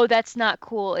 oh, that's not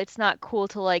cool. It's not cool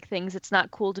to like things. It's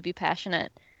not cool to be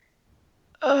passionate.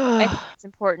 I think it's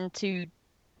important to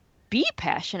be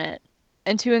passionate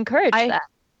and to encourage that.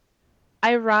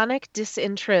 Ironic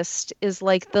disinterest is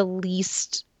like the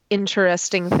least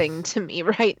interesting thing to me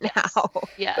right now.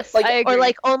 Yes, Like, I agree. Or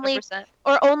like 100%.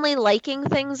 only liking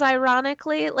things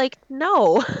ironically. Like,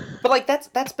 no. But like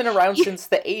that's been around since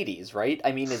the 80s, right?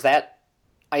 I mean, is that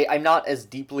I'm not as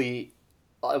deeply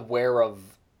aware of,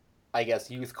 I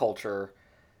guess, youth culture.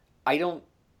 I don't.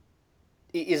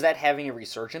 Is that having a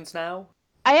resurgence now?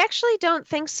 I actually don't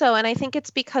think so, and I think it's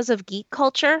because of geek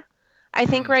culture. I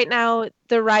think right now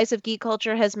the rise of geek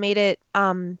culture has made it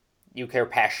You care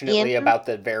passionately in. about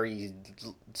the very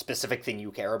specific thing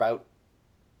you care about.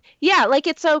 Yeah, like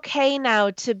it's okay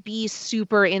now to be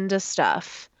super into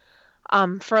stuff.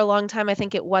 For a long time I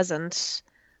think it wasn't,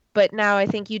 but now I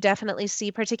think you definitely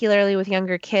see, particularly with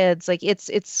younger kids, like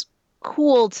it's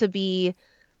cool to be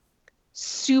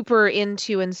super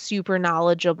into and super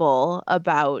knowledgeable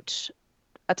about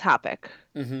a topic.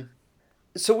 Mm-hmm.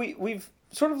 So we've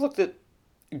sort of looked at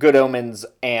Good Omens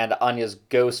and Anya's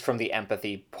ghost from the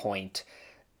empathy point.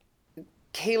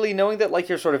 Kaylee, knowing that like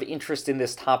your sort of interest in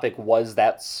this topic was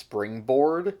that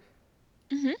springboard,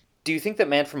 Mm-hmm. do you think that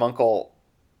Man from Uncle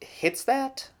hits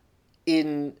that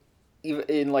in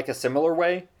like a similar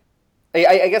way?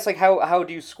 I guess like how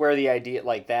do you square the idea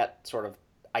like that sort of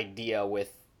idea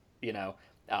with you know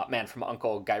Man from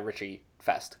Uncle Guy Ritchie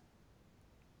Fest?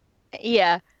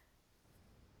 Yeah.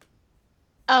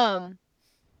 Um,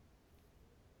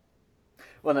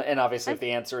 Well, and obviously I, if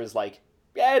the answer is like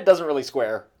yeah it doesn't really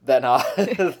square, then yeah,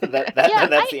 then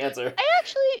that's the answer. I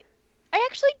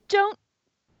actually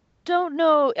don't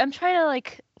know. I'm trying to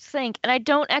like think, and I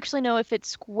don't actually know if it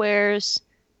squares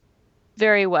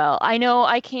very well. I know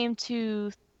I came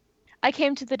to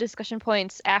the discussion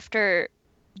points after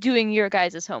doing your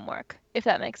guys' homework, if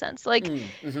that makes sense. Like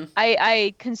Mm-hmm.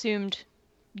 I consumed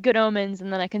Good Omens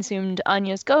and then I consumed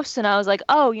Anya's Ghost and I was like,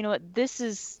 "Oh, you know what? This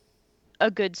is a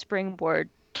good springboard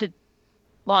to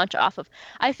launch off of."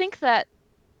 I think that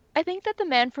I think that The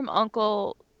Man from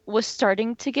Uncle was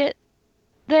starting to get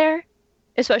there,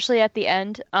 especially at the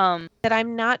end. That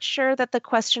I'm not sure that the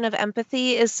question of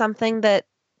empathy is something that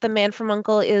the Man from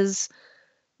Uncle is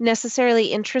necessarily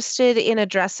interested in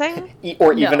addressing.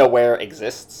 Or even No. aware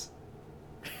exists.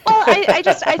 Well,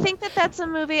 I think that that's a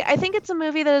movie. I think it's a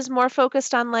movie that is more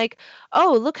focused on like,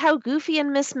 oh, look how goofy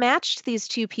and mismatched these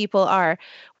two people are,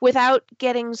 without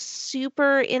getting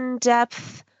super in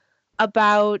depth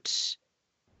about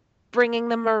bringing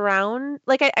them around.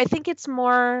 Like, I think it's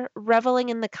more reveling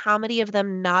in the comedy of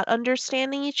them not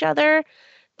understanding each other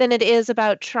than it is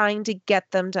about trying to get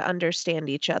them to understand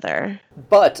each other.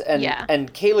 But Yeah.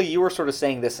 and Kaylee, you were sort of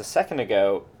saying this a second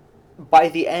ago. By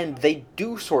the end, they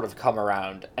do sort of come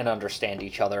around and understand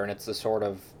each other, and it's the sort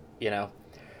of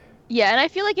Yeah, and I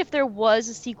feel like if there was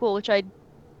a sequel, which I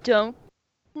don't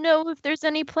know if there's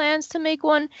any plans to make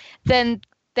one, then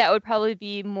that would probably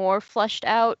be more fleshed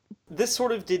out. this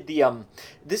sort of did the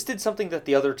this did something that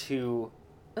the other two,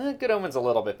 Good Omens a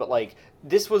little bit, but like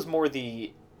this was more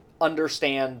the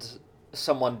understand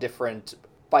someone different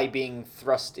by being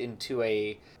thrust into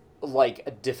a like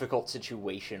a difficult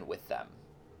situation with them.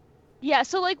 Yeah,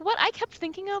 so like what I kept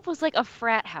thinking of was like a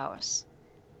frat house.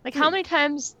 Like how many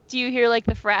times do you hear like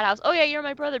the frat house? Oh yeah, you're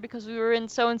my brother because we were in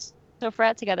so and so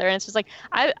frat together, and it's just like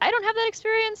I don't have that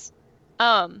experience.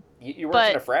 You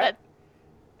weren't in a But frat?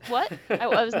 what? I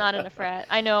was not in a frat.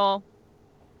 I know.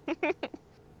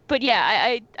 But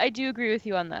yeah, I do agree with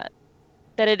you on that.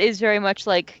 That it is very much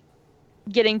like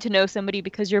getting to know somebody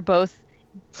because you're both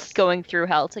going through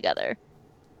hell together.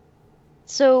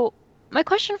 So, my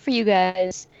question for you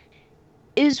guys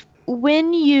is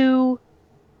when you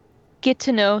get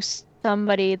to know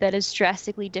somebody that is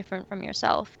drastically different from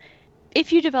yourself,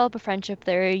 if you develop a friendship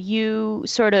there, you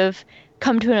sort of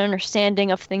come to an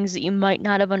understanding of things that you might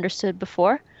not have understood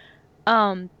before.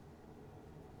 Um,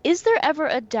 is there ever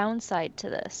a downside to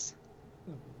this?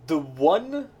 The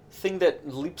one thing that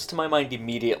leaps to my mind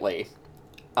immediately,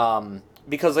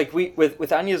 because like we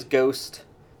with Anya's ghost.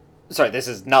 Sorry, this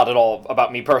is not at all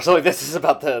about me personally. This is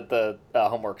about the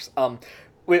homeworks.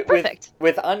 Perfect.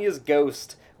 With Anya's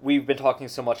ghost, we've been talking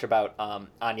so much about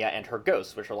Anya and her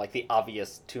ghost, which are like the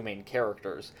obvious two main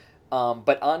characters.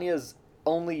 But Anya's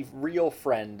only real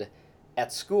friend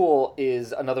at school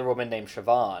is another woman named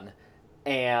Siobhan,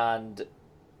 and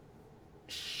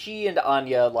she and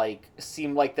Anya like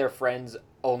seem like they're friends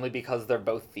only because they're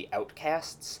both the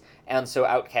outcasts. And so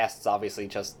outcasts obviously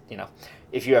just,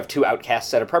 if you have two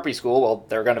outcasts at a preppy school, well,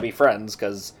 they're going to be friends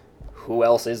because who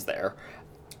else is there?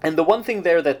 And the one thing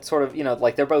there that sort of,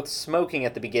 like they're both smoking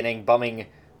at the beginning, bumming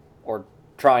or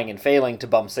trying and failing to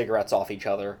bum cigarettes off each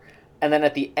other. And then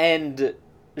at the end,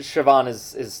 Siobhan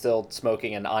is still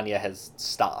smoking and Anya has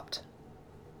stopped.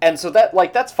 And so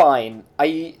that's fine.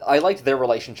 I liked their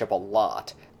relationship a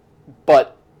lot.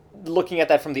 But looking at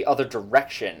that from the other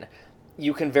direction,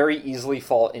 you can very easily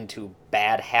fall into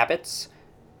bad habits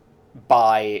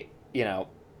by,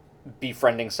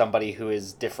 befriending somebody who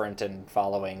is different and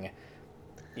following,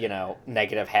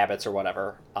 negative habits or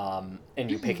whatever, and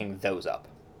you picking those up.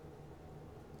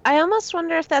 I almost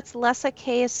wonder if that's less a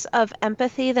case of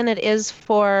empathy than it is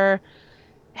for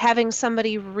having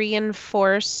somebody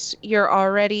reinforce your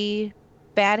already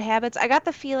bad habits. I got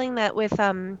the feeling that with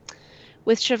Siobhan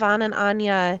and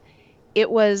Anya, it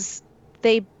was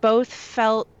they both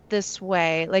felt this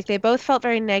way. Like they both felt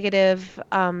very negative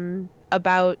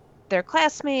about their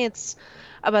classmates,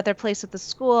 about their place at the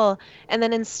school, and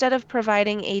then instead of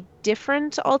providing a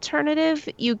different alternative,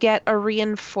 you get a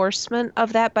reinforcement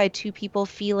of that by two people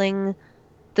feeling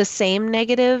the same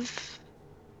negative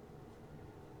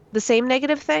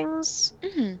things.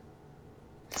 Mm-hmm.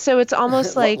 So it's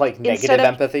almost like Like instead negative of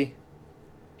empathy.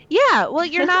 yeah, well,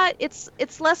 you're not,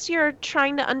 it's less you're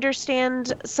trying to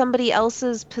understand somebody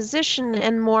else's position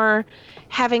and more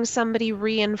having somebody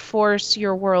reinforce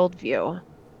your worldview.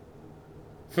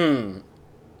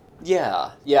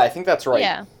 Yeah, I think that's right.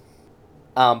 Yeah.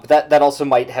 But that also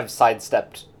might have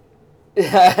sidestepped.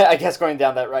 I guess going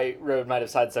down that right road might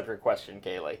have sidestepped your question,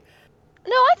 Kaylee.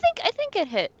 No, I think it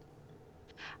hit.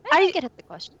 I think it hit the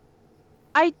question.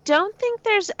 I don't think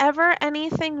there's ever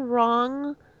anything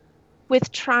wrong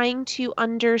with trying to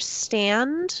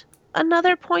understand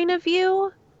another point of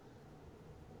view.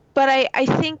 But I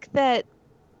think that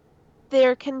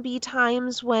there can be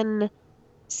times when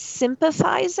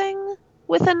sympathizing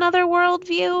with another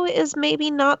worldview is maybe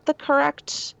not the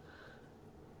correct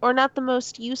or not the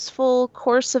most useful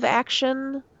course of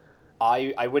action.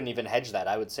 I wouldn't even hedge that.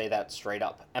 I would say that straight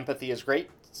up. Empathy is great.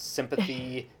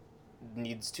 Sympathy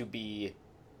needs to be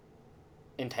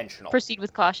intentional. Proceed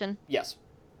with caution. Yes.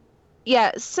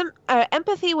 Yeah,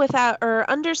 empathy without or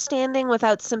understanding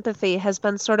without sympathy has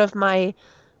been sort of my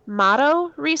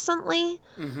motto recently,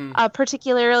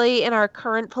 particularly in our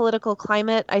current political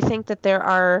climate. I think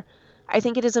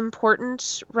it is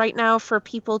important right now for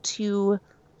people to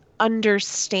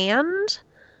understand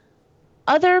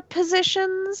other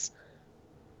positions,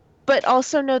 but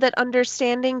also know that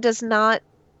understanding does not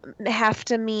have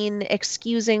to mean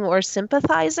excusing or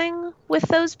sympathizing with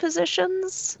those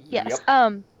positions. Yes.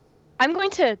 Yep. I'm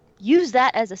going to use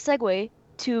that as a segue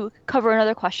to cover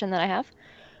another question that I have.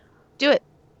 Do it.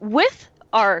 With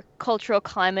our cultural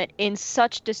climate in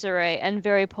such disarray and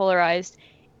very polarized,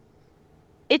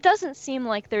 it doesn't seem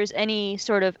like there's any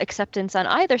sort of acceptance on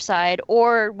either side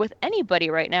or with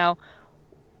anybody right now.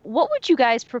 What would you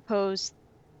guys propose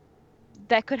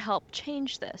that could help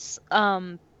change this?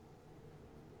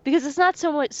 Because it's not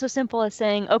so simple as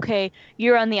saying, okay,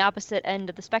 you're on the opposite end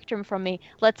of the spectrum from me.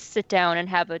 Let's sit down and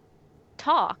have a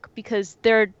talk, because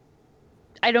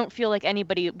I don't feel like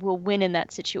anybody will win in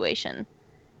that situation.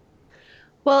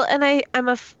 Well, and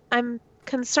I'm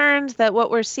concerned that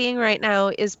what we're seeing right now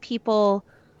is people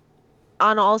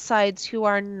on all sides who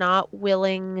are not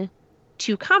willing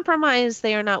to compromise.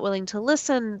 They are not willing to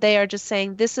listen. They are just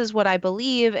saying, this is what I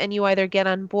believe, and you either get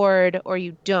on board or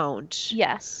you don't.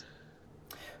 Yes.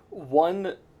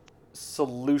 One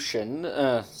solution's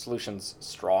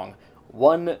strong.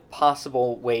 One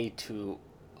possible way to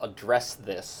address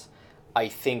this, I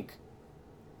think,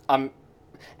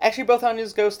 actually both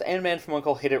Anya's Ghost and Man from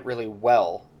U.N.C.L.E. hit it really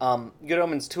well. Good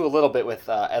Omens too, a little bit with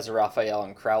Ezra Raphael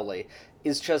and Crowley,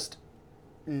 is just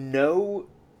have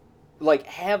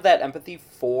that empathy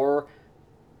for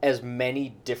as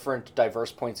many different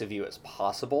diverse points of view as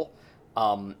possible,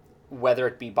 whether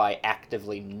it be by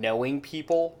actively knowing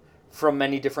people from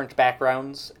many different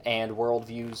backgrounds and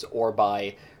worldviews, or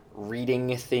by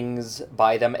reading things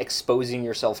by them, exposing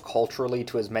yourself culturally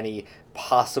to as many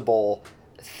possible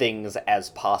things as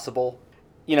possible.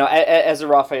 Ezra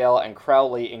Raphael and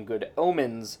Crowley in Good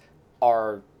Omens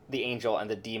are the angel and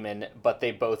the demon, but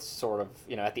they both sort of,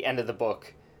 at the end of the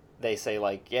book, they say,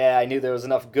 like, yeah, I knew there was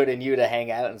enough good in you to hang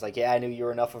out, and it's like, yeah, I knew you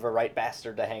were enough of a right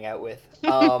bastard to hang out with.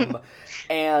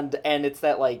 And it's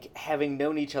that, like, having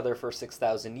known each other for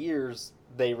 6,000 years,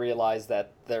 they realize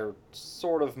that they're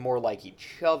sort of more like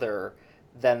each other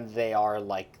than they are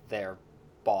like their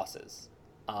bosses.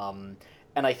 And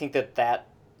I think that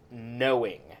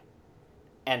knowing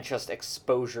and just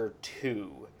exposure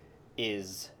to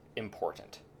is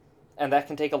important. And that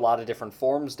can take a lot of different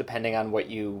forms depending on what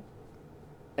you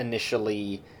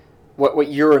what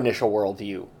your initial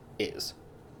worldview is.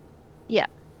 Yeah.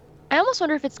 I almost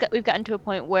wonder if we've gotten to a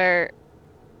point where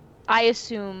I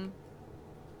assume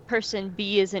person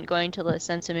B isn't going to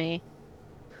listen to me,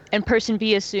 and person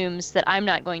B assumes that I'm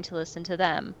not going to listen to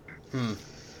them.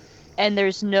 And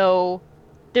there's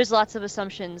lots of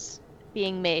assumptions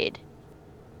being made,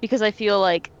 because I feel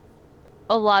like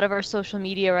a lot of our social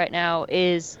media right now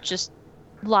is just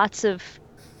lots of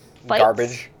fights.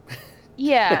 Garbage.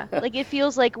 Yeah, like it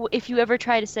feels like if you ever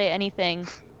try to say anything,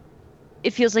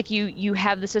 it feels like you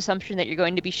have this assumption that you're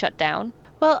going to be shut down.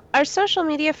 Well, our social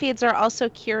media feeds are also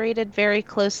curated very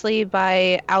closely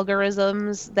by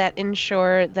algorithms that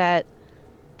ensure that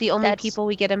the only people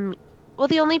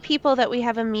that we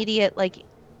have immediate like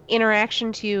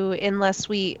interaction to, unless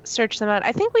we search them out.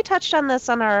 I think we touched on this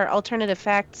on our alternative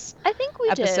facts I think we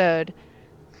did. episode.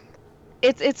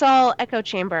 It's all echo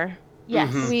chamber.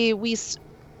 Yes.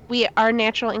 We our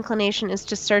natural inclination is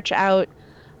to search out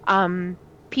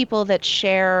people that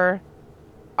share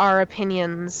our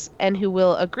opinions and who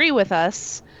will agree with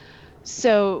us,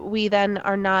 so we then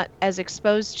are not as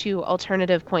exposed to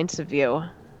alternative points of view.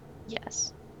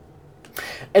 Yes.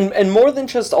 And more than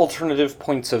just alternative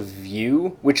points of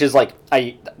view, which is like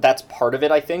that's part of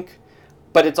it, I think,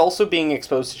 but it's also being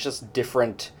exposed to just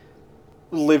different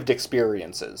lived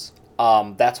experiences.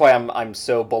 That's why I'm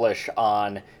so bullish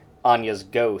on Anya's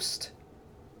Ghost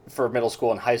for middle school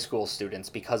and high school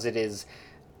students, because it's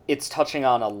touching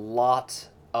on a lot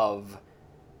of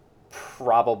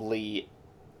probably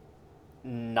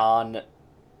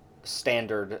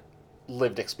non-standard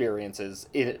lived experiences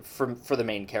for the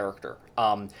main character,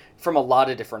 from a lot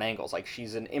of different angles. Like,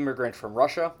 she's an immigrant from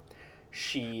Russia.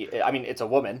 It's a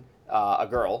woman, a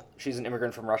girl. She's an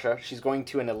immigrant from Russia. She's going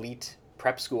to an elite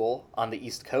prep school on the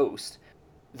East Coast.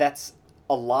 That's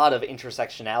a lot of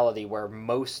intersectionality where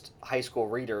most high school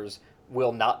readers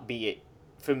will not be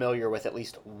familiar with at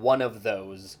least one of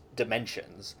those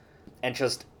dimensions. And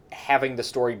just having the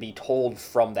story be told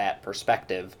from that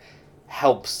perspective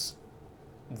helps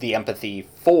the empathy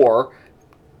for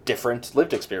different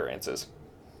lived experiences.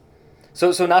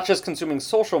 So not just consuming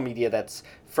social media that's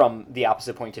from the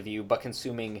opposite point of view, but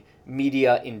consuming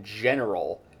media in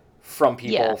general from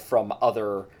people from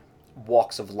other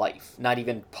walks of life. Not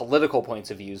even political points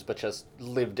of views, but just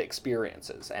lived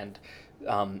experiences, and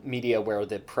media where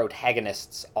the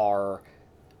protagonists are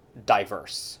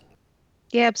diverse.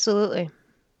 Yeah, absolutely.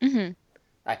 Mm-hmm.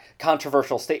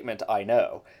 Controversial statement, I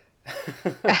know.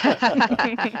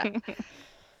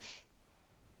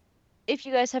 If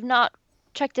you guys have not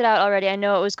checked it out already, I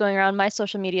know it was going around my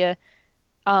social media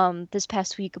this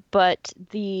past week, but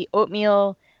the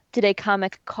Oatmeal did a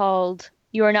comic called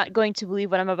 "You Are Not Going to Believe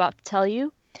What I'm About to Tell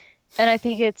You," and I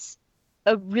think it's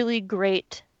a really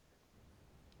great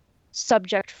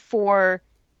subject for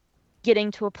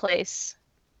getting to a place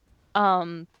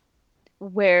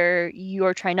where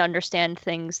you're trying to understand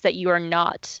things that you are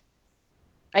not,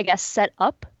 I guess, set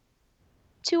up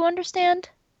to understand.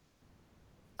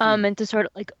 And to sort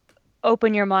of like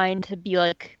open your mind to be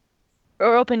like,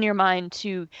 or open your mind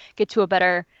to get to a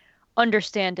better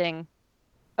understanding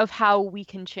of how we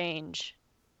can change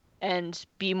and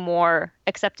be more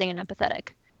accepting and empathetic.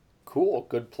 Cool,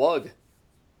 good plug.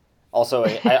 Also,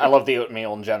 I love the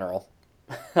Oatmeal in general.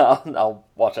 I'll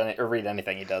watch or read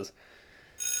anything he does.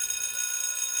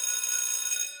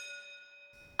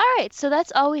 All right, so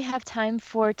that's all we have time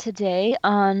for today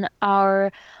on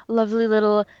our lovely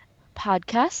little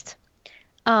podcast.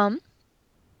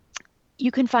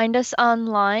 You can find us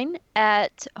online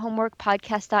at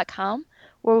homeworkpodcast.com,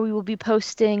 where we will be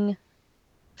posting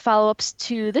follow-ups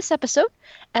to this episode,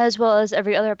 as well as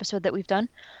every other episode that we've done.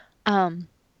 And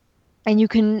you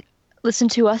can listen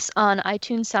to us on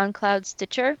iTunes, SoundCloud,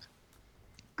 Stitcher,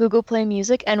 Google Play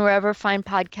Music, and wherever fine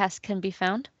podcasts can be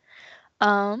found.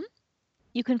 You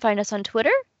can find us on Twitter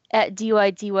at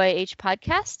DYDYH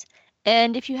Podcast.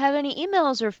 And if you have any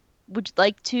emails or would you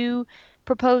like to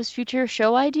propose future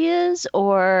show ideas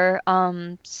or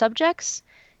subjects,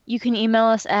 you can email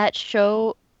us at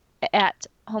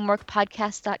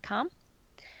show@homeworkpodcast.com.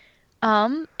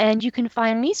 And you can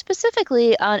find me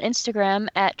specifically on Instagram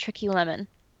at Tricky Lemon.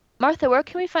 Martha, where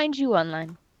can we find you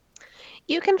online?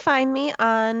 You can find me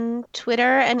on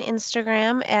Twitter and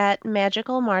Instagram at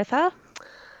Magical Martha.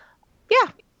 Yeah,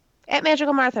 at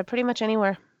Magical Martha, pretty much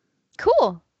anywhere.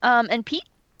 Cool. And Pete?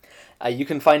 You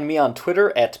can find me on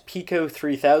Twitter at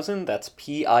Pico3000. That's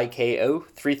PIKO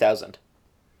 3000.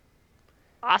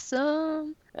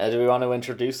 Awesome. Do we want to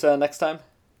introduce next time?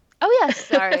 Oh, yes.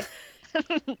 Sorry.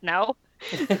 No.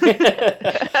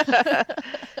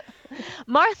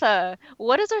 Martha,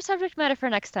 what is our subject matter for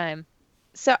next time?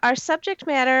 So our subject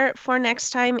matter for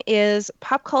next time is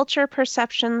pop culture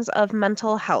perceptions of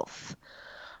mental health.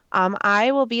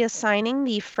 I will be assigning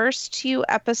the first 2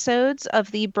 episodes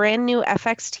of the brand new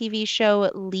FX TV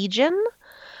show Legion,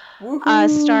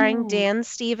 starring Woohoo! Dan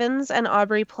Stevens and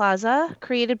Aubrey Plaza,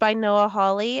 created by Noah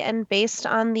Hawley and based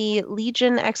on the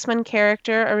Legion X-Men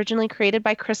character originally created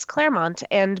by Chris Claremont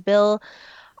and Bill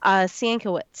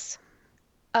Sienkiewicz.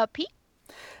 Pete?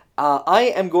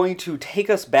 I am going to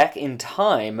take us back in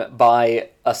time by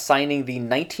assigning the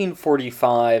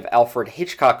 1945 Alfred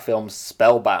Hitchcock film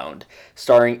Spellbound,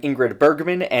 starring Ingrid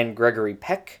Bergman and Gregory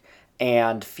Peck,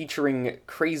 and featuring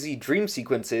crazy dream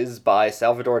sequences by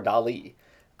Salvador Dali.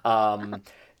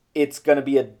 It's going to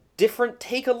be a different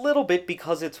take a little bit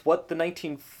because it's what the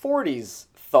 1940s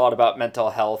thought about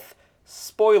mental health.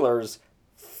 Spoilers,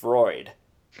 Freud.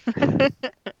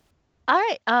 All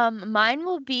right. Mine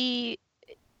will be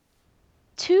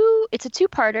it's a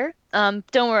two-parter.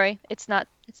 Don't worry, it's not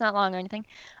long or anything.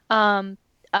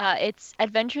 It's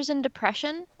Adventures in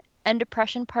Depression and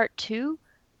Depression Part 2,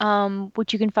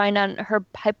 which you can find on her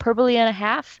Hyperbole and a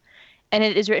Half, and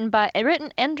it is written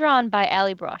and drawn by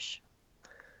Ali Brosh.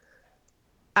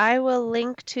 I will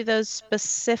link to those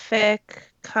specific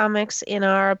comics in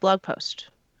our blog post.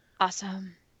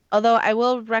 Awesome. Although I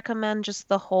will recommend just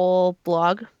the whole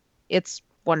blog. It's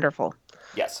wonderful.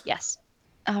 Yes. Yes.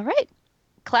 All right.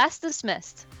 Class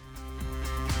dismissed.